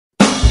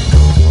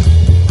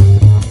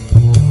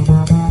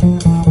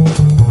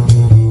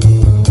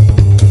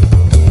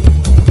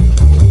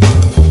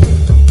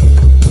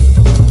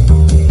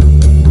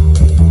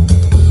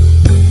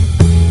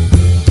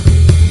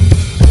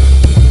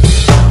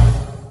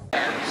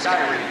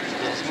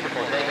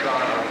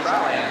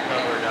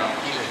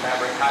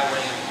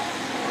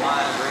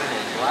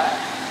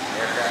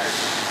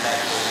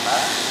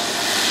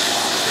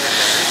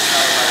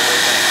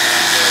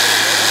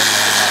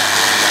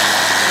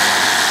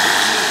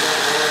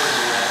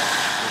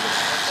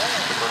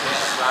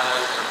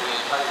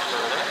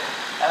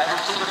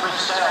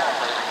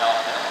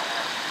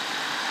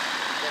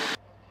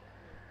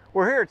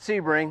here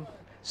at Sebring,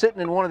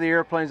 sitting in one of the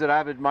airplanes that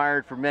I've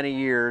admired for many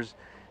years.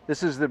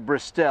 This is the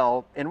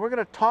Bristell, and we're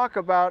going to talk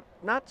about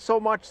not so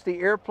much the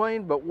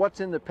airplane, but what's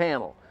in the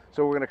panel.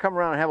 So we're going to come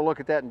around and have a look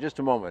at that in just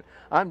a moment.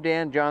 I'm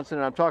Dan Johnson,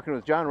 and I'm talking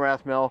with John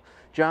Rathmell.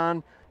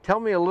 John, tell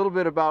me a little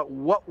bit about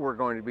what we're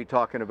going to be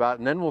talking about,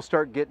 and then we'll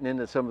start getting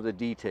into some of the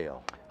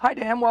detail. Hi,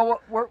 Dan.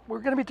 Well, what we're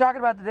going to be talking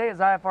about today is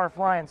IFR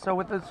flying. So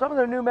with some of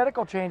the new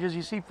medical changes,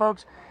 you see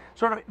folks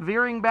sort of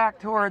veering back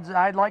towards,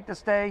 I'd like to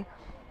stay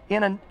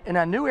in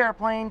a new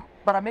airplane,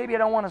 but maybe I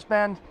don't want to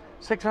spend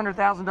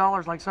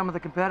 $600,000 like some of the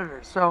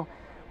competitors. So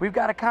we've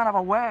got a kind of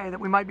a way that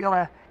we might be able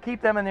to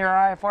keep them in their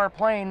IFR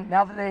plane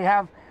now that they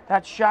have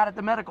that shot at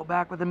the medical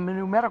back with the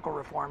new medical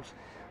reforms.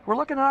 We're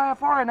looking at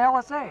IFR and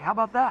LSA. How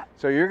about that?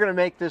 So you're going to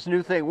make this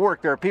new thing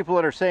work. There are people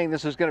that are saying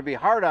this is going to be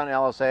hard on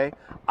LSA.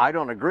 I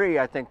don't agree.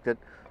 I think that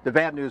the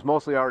bad news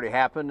mostly already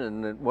happened,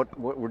 and what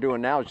we're doing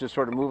now is just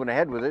sort of moving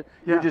ahead with it.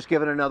 Yeah. You're just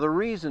giving another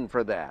reason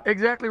for that.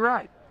 Exactly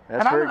right.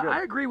 That's very good.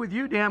 I agree with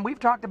you, Dan. We've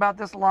talked about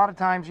this a lot of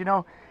times. You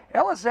know,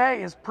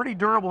 LSA is pretty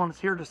durable and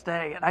it's here to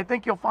stay. And I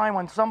think you'll find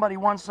when somebody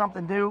wants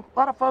something new, a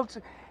lot of folks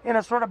in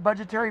a sort of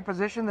budgetary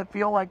position that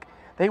feel like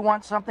they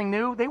want something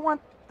new, they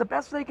want the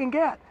best they can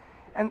get.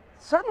 And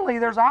suddenly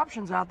there's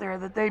options out there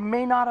that they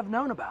may not have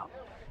known about.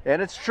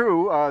 And it's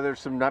true,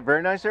 there's some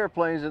very nice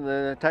airplanes in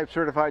the type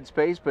certified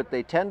space, but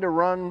they tend to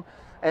run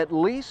at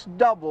least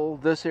double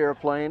this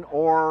airplane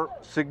or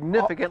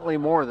significantly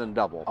more than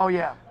double. Oh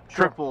yeah.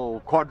 Triple, sure.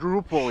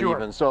 Quadruple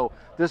even. So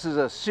this is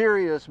a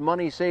serious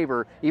money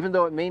saver, even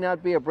though it may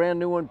not be a brand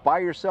new one by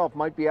yourself,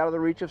 might be out of the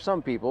reach of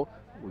some people.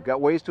 We've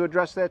got ways to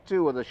address that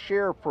too with a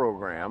share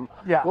program.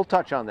 Yeah. We'll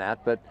touch on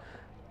that, but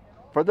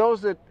for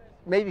those that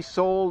maybe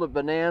sold a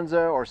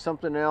Bonanza or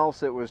something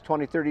else that was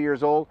 20, 30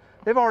 years old,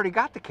 they've already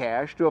got the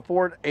cash to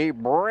afford a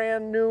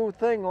brand new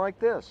thing like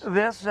this.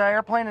 This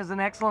airplane is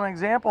an excellent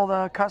example.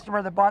 The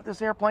customer that bought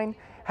this airplane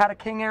had a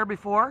King Air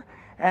before,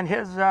 and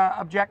his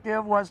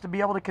objective was to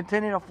be able to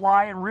continue to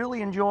fly and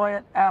really enjoy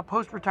it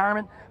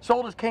post-retirement.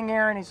 Sold his King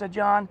Air, and he said,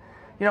 John,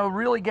 you know,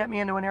 really get me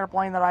into an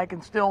airplane that I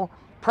can still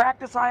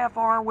practice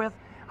IFR with.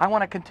 I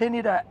want to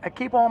continue to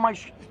keep all my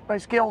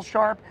skills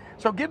sharp.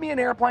 So give me an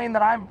airplane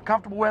that I'm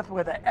comfortable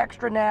with an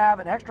extra nav,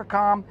 an extra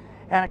comm,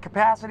 and a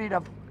capacity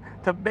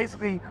to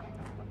basically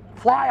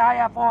fly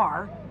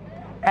IFR.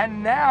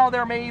 And now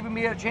there may even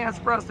be a chance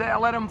for us to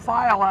let him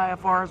file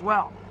IFR as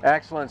well.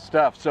 Excellent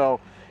stuff. So,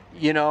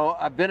 you know,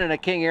 I've been in a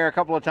King Air a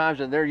couple of times,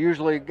 and they're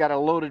usually got a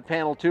loaded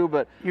panel too,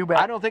 but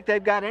I don't think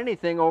they've got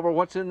anything over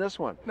what's in this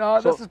one.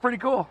 No, this is pretty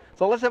cool.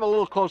 So let's have a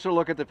little closer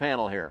look at the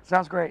panel here.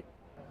 Sounds great.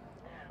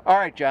 All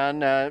right,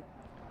 John.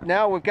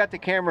 Now we've got the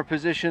camera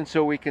positioned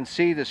so we can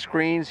see the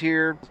screens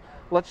here.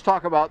 Let's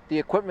talk about the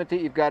equipment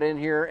that you've got in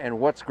here and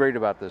what's great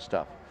about this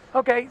stuff.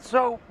 Okay,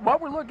 so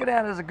what we're looking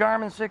at is a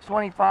Garmin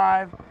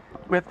 625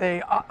 with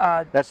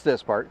a that's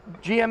this part.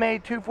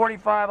 GMA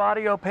 245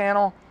 audio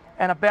panel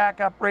and a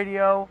backup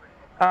radio.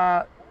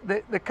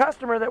 The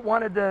customer that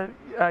wanted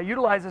to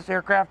utilize this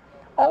aircraft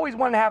always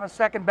wanted to have a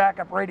second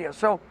backup radio.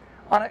 So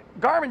on a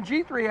Garmin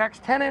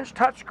G3X 10-inch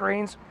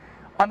touchscreens,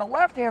 on the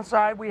left-hand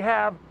side we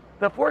have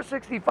the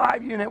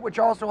 465 unit, which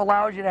also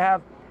allows you to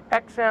have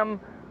XM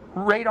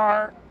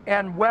radar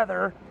and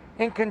weather.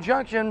 In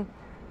conjunction,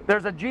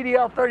 there's a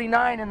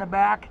GDL39 in the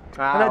back.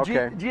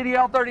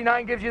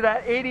 GDL39 gives you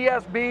that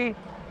ADS-B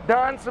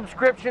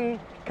non-subscription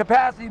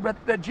capacity, but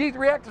the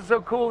G3X is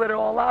so cool that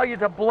it'll allow you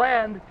to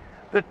blend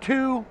the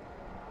two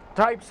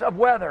types of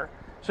weather.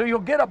 So you'll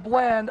get a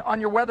blend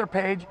on your weather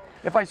page.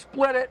 If I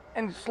split it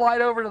and slide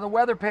over to the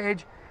weather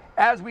page,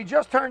 as we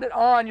just turned it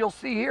on, you'll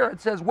see here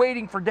it says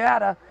waiting for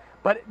data,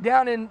 but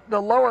down in the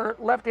lower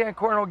left-hand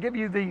corner will give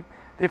you the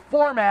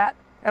format,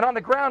 and on the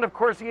ground, of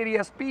course, the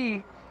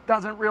ADS-B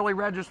doesn't really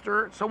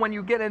register, so when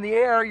you get in the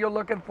air, you're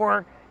looking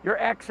for your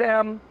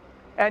XM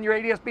and your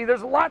ADS-B.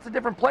 There's lots of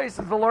different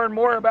places to learn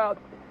more about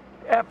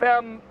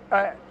FM,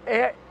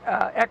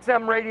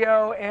 XM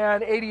radio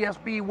and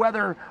ADS-B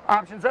weather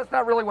options. That's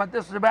not really what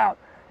this is about.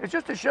 It's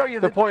just to show you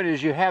that the point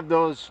is you have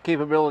those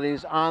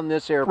capabilities on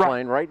this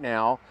airplane right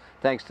now,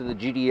 thanks to the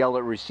GDL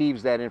that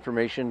receives that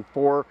information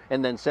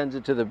and then sends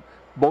it to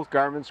both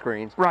Garmin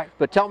screens. Right.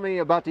 But tell me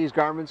about these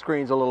Garmin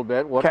screens a little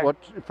bit. What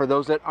for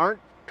those that aren't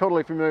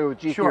totally familiar with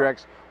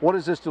G3X, what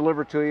does this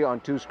deliver to you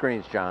on two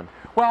screens, John?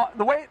 Well,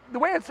 the way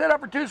it's set up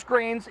for two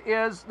screens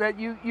is that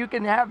you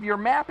can have your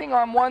mapping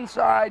on one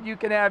side, you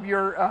can have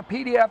your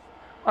PDF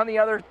on the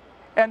other,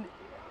 and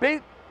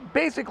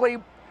basically,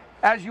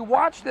 as you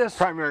watch this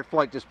primary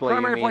flight display,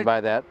 you mean by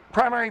that?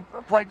 Primary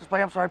flight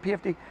display. I'm sorry,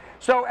 PFD.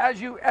 So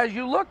as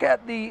you look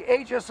at the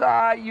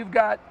HSI, you've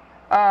got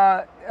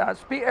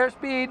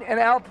airspeed and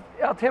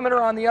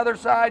altimeter on the other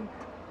side.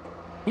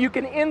 You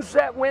can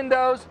inset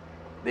windows.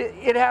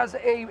 It has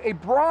a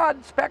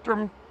broad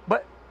spectrum,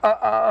 but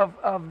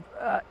of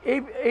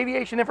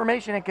aviation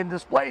information it can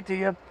display to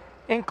you,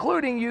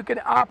 including you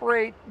can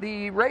operate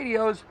the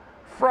radios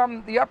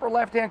from the upper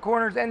left-hand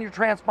corners and your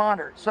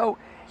transponder. So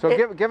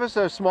give us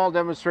a small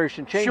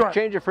demonstration.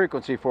 Change a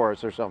frequency for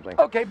us or something.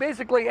 Okay,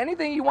 basically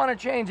anything you want to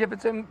change, if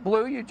it's in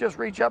blue, you just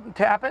reach up and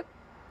tap it.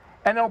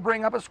 and it'll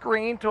bring up a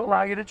screen to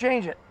allow you to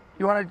change it.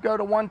 You want to go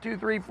to 1, 2,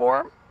 3,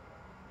 4,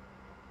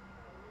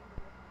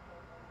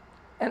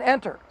 and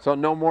enter. So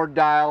no more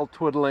dial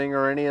twiddling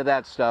or any of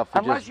that stuff.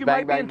 Unless just you bang,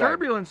 might be bang, in bang.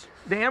 turbulence.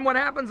 Dan, what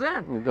happens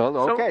then?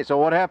 Okay, so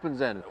what happens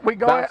then? We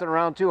go bouncing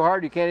around too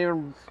hard, you can't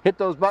even hit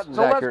those buttons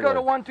accurately. Let's go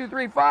to 1, 2,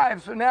 3,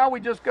 5. So now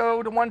we just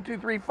go to 1, 2,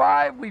 3,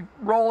 5. We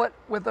roll it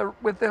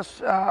with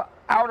this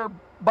outer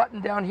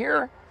button down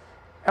here,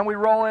 and we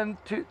roll in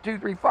 2,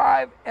 3,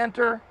 5,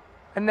 enter,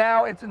 and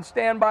now it's in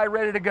standby,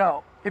 ready to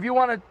go. If you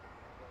want to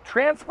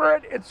transfer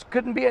it, it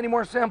couldn't be any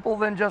more simple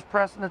than just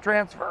pressing the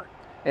transfer.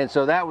 And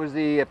so that was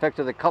the effect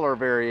of the color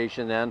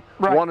variation then.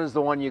 Right. One is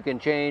the one you can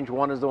change,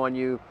 one is the one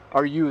you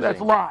are using. That's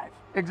live,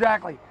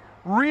 exactly.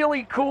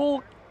 Really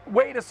cool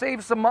way to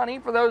save some money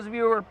for those of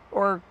you who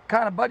are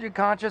kind of budget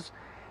conscious.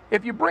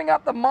 If you bring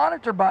up the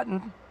monitor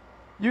button,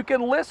 you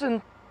can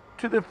listen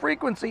to the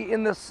frequency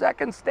in the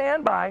second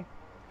standby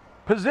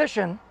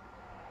position,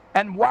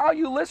 and while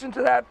you listen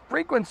to that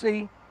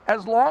frequency,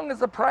 as long as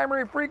the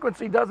primary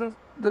frequency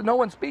no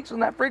one speaks on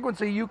that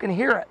frequency, you can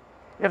hear it.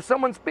 If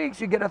someone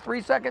speaks, you get a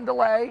 3-second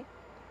delay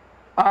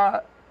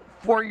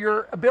for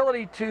your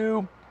ability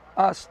to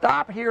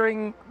stop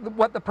hearing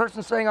what the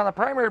person's saying on the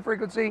primary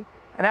frequency,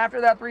 and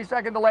after that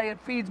 3-second delay, it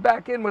feeds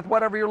back in with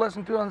whatever you're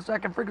listening to on the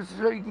second frequency,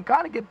 so you can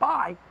kind of get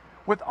by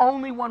with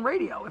only one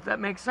radio, if that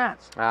makes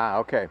sense. Ah,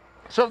 okay.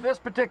 So this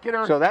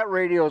particular... So that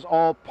radio is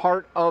all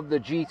part of the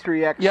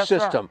G3X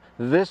system.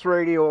 Sir. This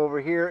radio over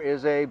here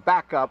is a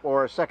backup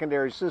or a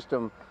secondary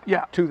system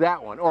to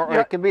that one. Or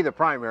it can be the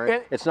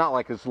primary. It's not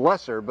like it's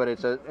lesser, but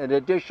it's an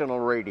additional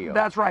radio.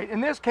 That's right.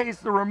 In this case,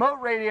 the remote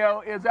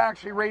radio is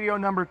actually radio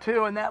number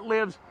 2, and that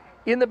lives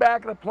in the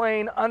back of the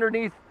plane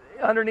underneath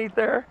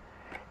there.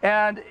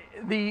 And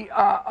the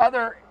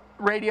other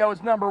radio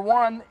is number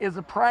 1, is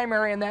a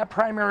primary, and that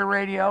primary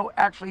radio,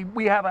 actually,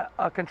 we have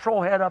a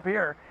control head up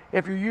here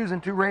if you're using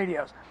 2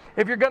 radios.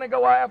 If you're going to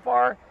go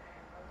IFR,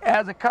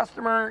 as a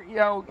customer,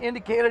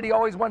 indicated he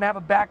always wanted to have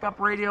a backup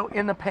radio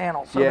in the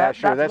panel. So yeah,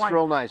 sure, that's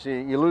real nice.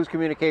 You lose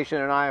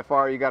communication in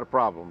IFR, you got a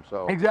problem.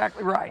 So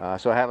exactly right.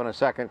 So having a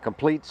second,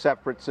 complete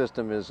separate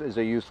system is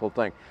a useful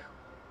thing.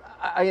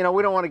 We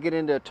don't want to get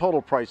into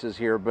total prices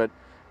here, but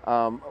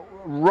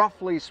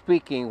roughly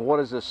speaking, what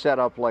does a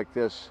setup like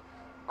this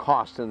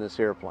cost in this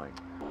airplane?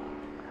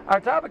 Our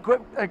top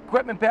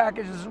equipment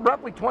package is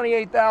roughly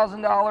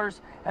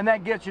 $28,000, and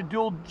that gets you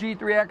dual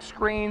G3X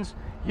screens.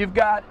 You've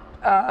got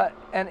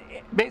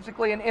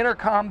basically an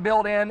intercom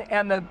built in,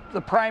 and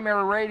the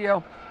primary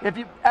radio.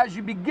 As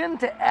you begin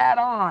to add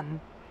on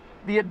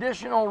the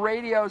additional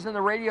radios in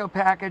the radio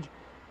package,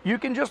 you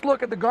can just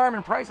look at the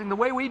Garmin pricing. The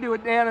way we do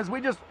it, Dan, is we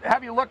just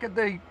have you look at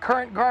the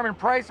current Garmin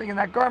pricing, and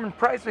that Garmin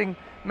pricing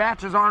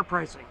matches our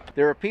pricing.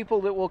 There are people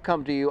that will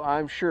come to you,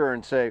 I'm sure,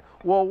 and say,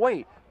 well,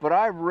 wait, but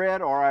I've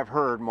read, or I've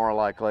heard more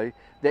likely,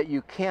 that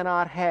you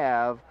cannot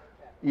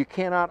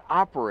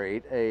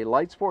operate a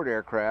light sport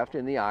aircraft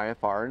in the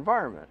IFR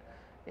environment.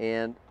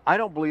 And I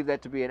don't believe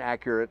that to be an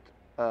accurate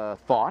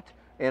thought,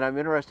 and I'm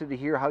interested to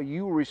hear how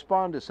you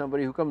respond to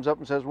somebody who comes up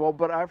and says, well,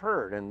 but I've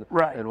heard, and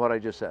what I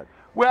just said.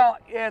 Well,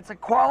 it's a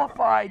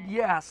qualified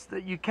yes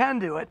that you can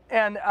do it,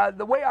 and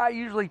the way I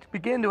usually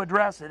begin to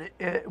address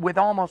it with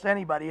almost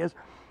anybody is,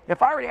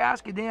 if I were to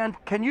ask you, Dan,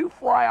 can you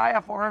fly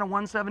IFR in a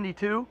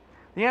 172?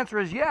 The answer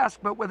is yes,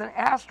 but with an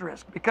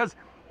asterisk, because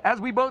as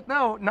we both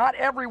know, not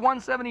every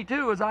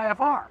 172 is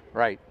IFR.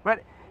 Right.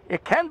 But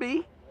it can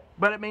be,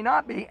 but it may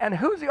not be. And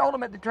who's the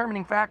ultimate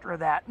determining factor of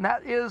that? And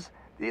that is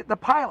the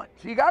pilot.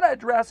 So you got to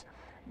address,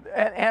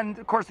 and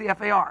of course the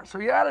FAR. So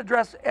you got to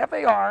address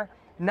FAR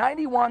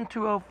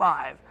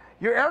 91205.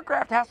 Your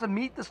aircraft has to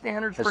meet the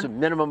standards for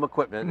minimum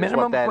equipment. Is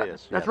what that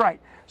is. That's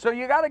right. So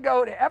you got to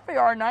go to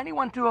FAR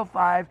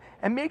 91205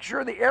 and make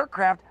sure the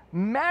aircraft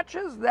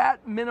matches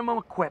that minimum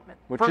equipment.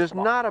 Which is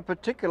not a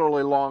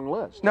particularly long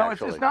list. No,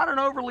 it's not an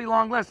overly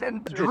long list.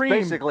 And it's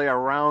basically a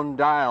round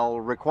dial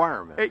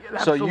requirement.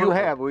 So you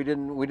have, we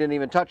didn't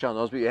even touch on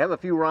those, but you have a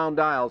few round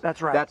dials.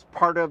 That's right. That's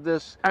part of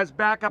this. As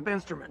backup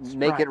instruments.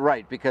 Make it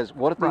right, because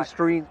what if these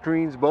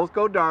screens both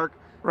go dark?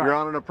 You're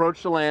on an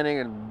approach to landing,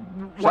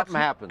 and something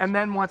happens. And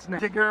then what's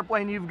next? This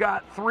airplane, you've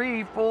got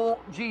 3 full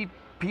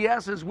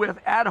GPSs with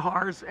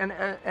AHRS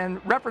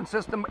and reference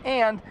system,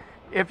 and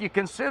if you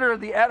consider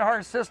the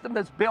AHRS system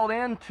that's built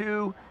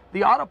into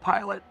the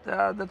autopilot,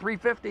 the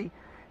 350,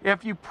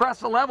 if you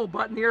press the level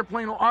button, the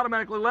airplane will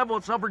automatically level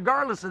itself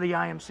regardless of the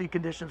IMC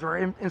conditions or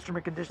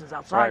instrument conditions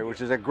outside. Right,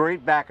 which is a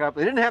great backup.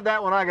 They didn't have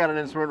that when I got an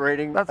instrument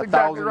rating That's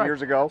 1,000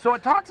 years ago. So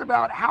it talks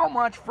about how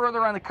much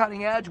further on the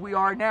cutting edge we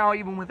are now,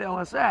 even with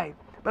LSA.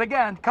 But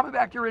again, coming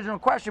back to your original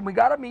question, we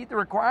got to meet the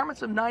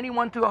requirements of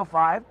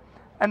 91205,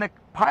 and the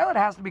pilot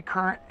has to be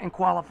current and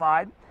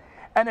qualified.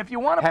 And if you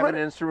want to have an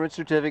instrument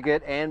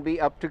certificate and be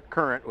up to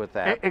current with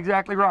that.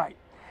 Exactly right.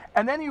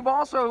 And then you've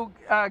also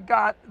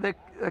got the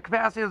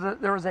capacity.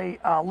 There was a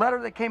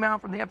letter that came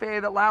out from the FAA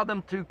that allowed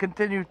them to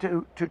continue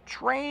to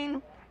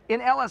train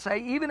in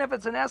LSA, even if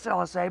it's an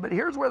SLSA. But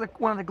here's where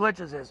one of the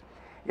glitches is: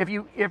 if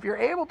you're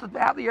able to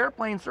have the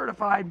airplane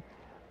certified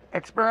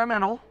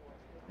experimental,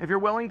 if you're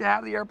willing to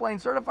have the airplane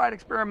certified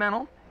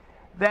experimental,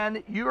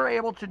 then you are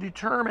able to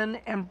determine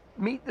and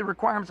meet the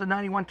requirements of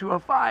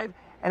 91205,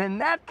 and in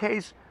that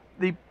case,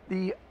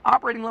 the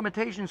operating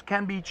limitations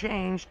can be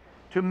changed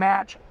to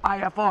match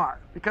IFR,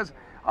 because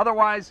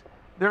otherwise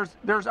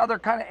there's other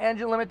kind of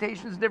engine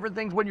limitations, different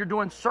things when you're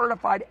doing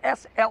certified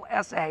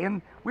SLSA,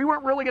 and we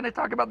weren't really going to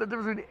talk about the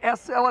difference between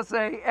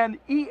SLSA and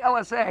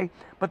ELSA,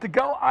 but to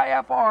go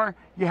IFR,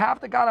 you have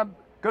to kind of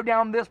go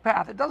down this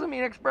path. It doesn't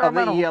mean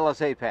experimental. The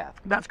ELSA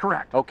path. That's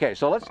correct. Okay,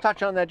 so let's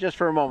touch on that just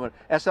for a moment.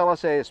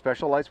 SLSA is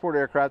Special Light Sport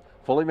Aircraft,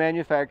 fully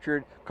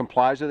manufactured,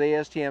 complies with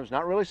ASTMs,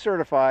 not really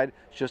certified,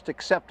 it's just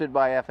accepted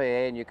by FAA,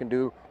 and you can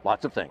do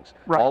lots of things.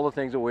 Right. All the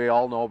things that we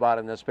all know about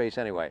in this space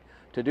anyway.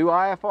 To do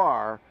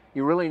IFR,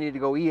 you really need to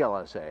go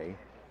ELSA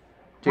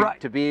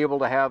to be able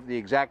to have the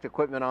exact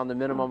equipment on the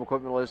minimum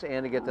equipment list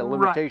and to get the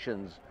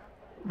limitations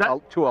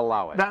to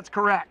allow it. That's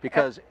correct.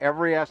 Because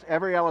every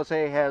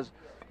LSA has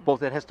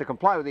both, it has to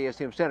comply with the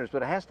ASTM standards,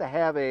 but it has to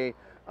have an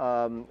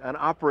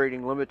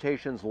operating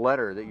limitations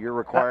letter that you're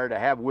required to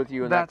have with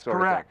you, and that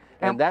sort of thing.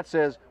 And that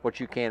says what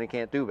you can and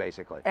can't do,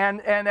 basically.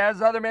 And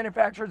as other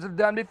manufacturers have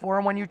done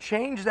before, when you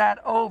change that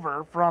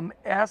over from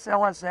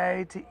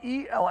SLSA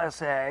to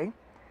ELSA,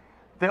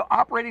 the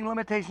operating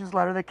limitations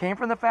letter that came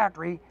from the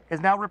factory is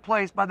now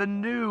replaced by the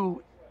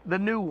new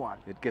one.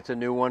 It gets a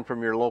new one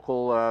from your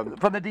local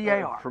from the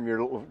DAR. From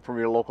your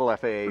local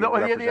FAA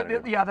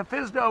representative. The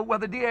FSDO. Well,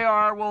 the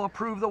DAR will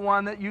approve the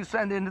one that you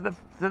send into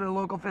the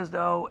local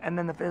FSDO, and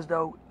then the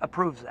FSDO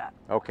approves that.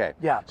 Okay.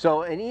 Yeah.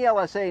 So an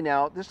ELSA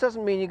now, this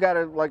doesn't mean you got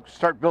to like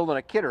start building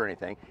a kit or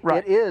anything.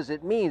 Right.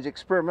 It means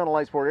experimental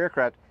light sport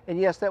aircraft, and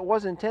yes, that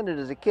was intended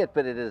as a kit,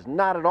 but it is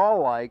not at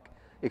all like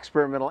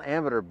experimental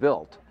amateur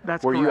built.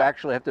 That's where correct. You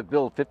actually have to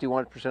build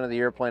 51% of the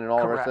airplane and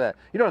all the rest of that.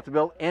 You don't have to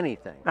build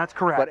anything. That's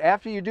correct. But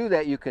after you do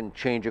that, you can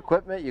change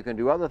equipment, you can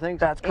do other things.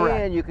 That's correct.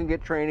 And you can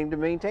get training to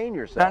maintain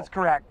yourself. That's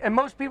correct. And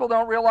most people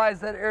don't realize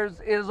that it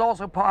is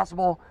also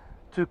possible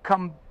to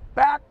come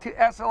back to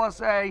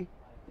SLSA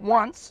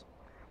once,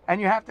 and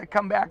you have to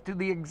come back to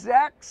the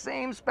exact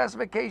same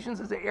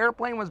specifications as the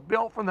airplane was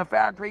built from the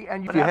factory.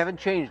 And if you haven't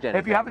changed anything.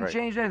 If you haven't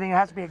changed anything, it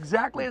has to be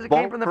exactly as it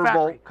came from the factory.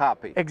 Bolt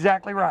copy.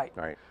 Exactly right.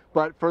 All right.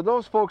 But for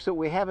those folks that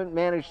we haven't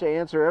managed to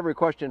answer every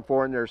question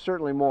for, and there's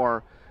certainly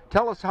more,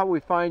 tell us how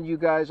we find you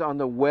guys on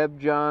the web,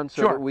 John,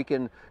 so that we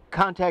can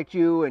contact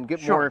you and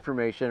get more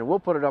information. And we'll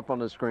put it up on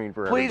the screen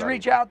for everybody. Please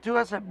reach out to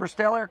us at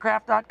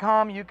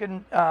bristellaircraft.com. You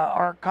can,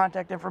 our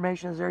contact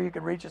information is there. You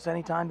can reach us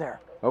anytime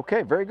there.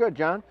 Okay, very good,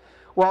 John.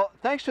 Well,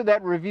 thanks for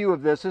that review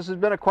of this. This has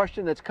been a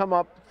question that's come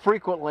up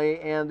frequently,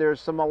 and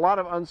there's a lot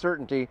of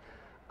uncertainty.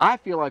 I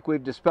feel like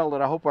we've dispelled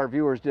it. I hope our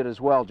viewers did as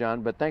well,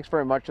 John, but thanks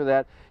very much for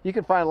that. You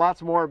can find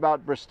lots more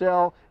about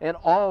Bristell and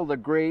all the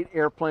great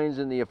airplanes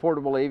in the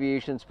affordable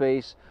aviation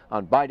space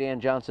on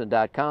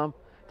BuyDanJohnson.com.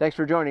 Thanks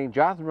for joining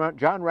John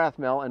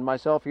Rathmel and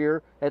myself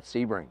here at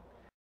Sebring.